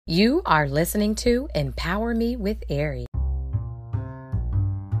You are listening to Empower Me with Ari.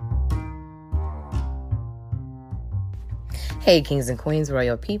 Hey, kings and queens,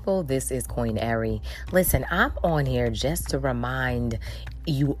 royal people, this is Queen Ari. Listen, I'm on here just to remind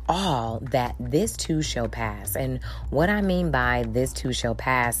you all that this too shall pass. And what I mean by this too shall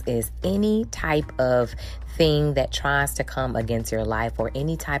pass is any type of thing that tries to come against your life, or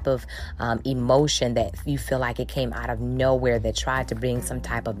any type of emotion that you feel like it came out of nowhere that tried to bring some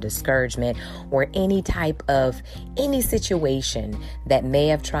type of discouragement, or any type of any situation that may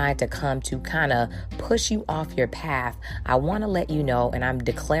have tried to come to kind of push you off your path. I want to let you know, and I'm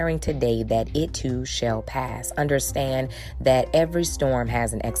declaring today, that it too shall pass. Understand that every storm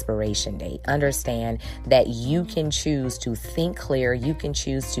has an expiration date. Understand that you can choose to think clear. You can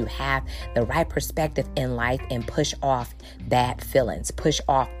choose to have the right perspective in life and push off bad feelings, push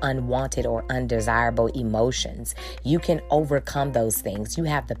off unwanted or undesirable emotions. You can overcome those things. You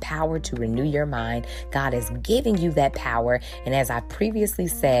have the power to renew your mind. God is giving you that power. And as I previously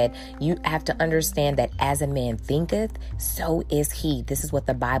said, you have to understand that as a man thinketh, so is he. This is what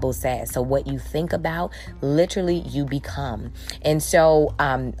the Bible says. So what you think about, literally you become. And so,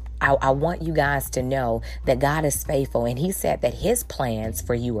 I want you guys to know that God is faithful, and he said that his plans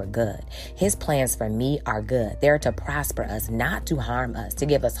for you are good. His plans for me are good. They're to prosper us, not to harm us, to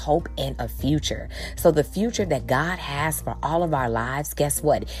give us hope and a future. So the future that God has for all of our lives, guess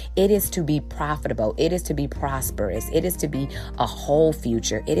what? It is to be profitable. It is to be prosperous. It is to be a whole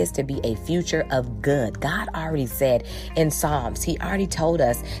future. It is to be a future of good. God already said in Psalms, he already told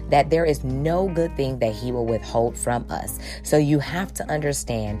us that there is no good thing that he will withhold from us. So you have to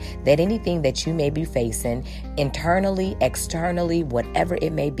understand that anything that you may be facing internally, externally, whatever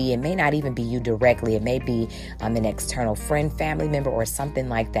it may be, it may not even be you directly. It may be an external friend, family member, or something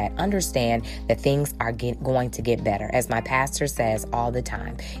like that. Understand that things are going to get better. As my pastor says all the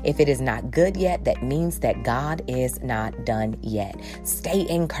time, if it is not good yet, that means that God is not done yet. Stay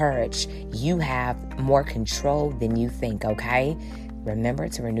encouraged. You have more control than you think, okay? Remember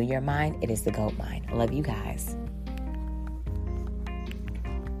to renew your mind. It is the GOAT mind. I love you guys.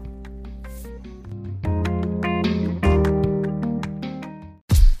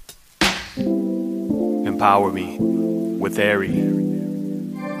 Empower Me with Ari.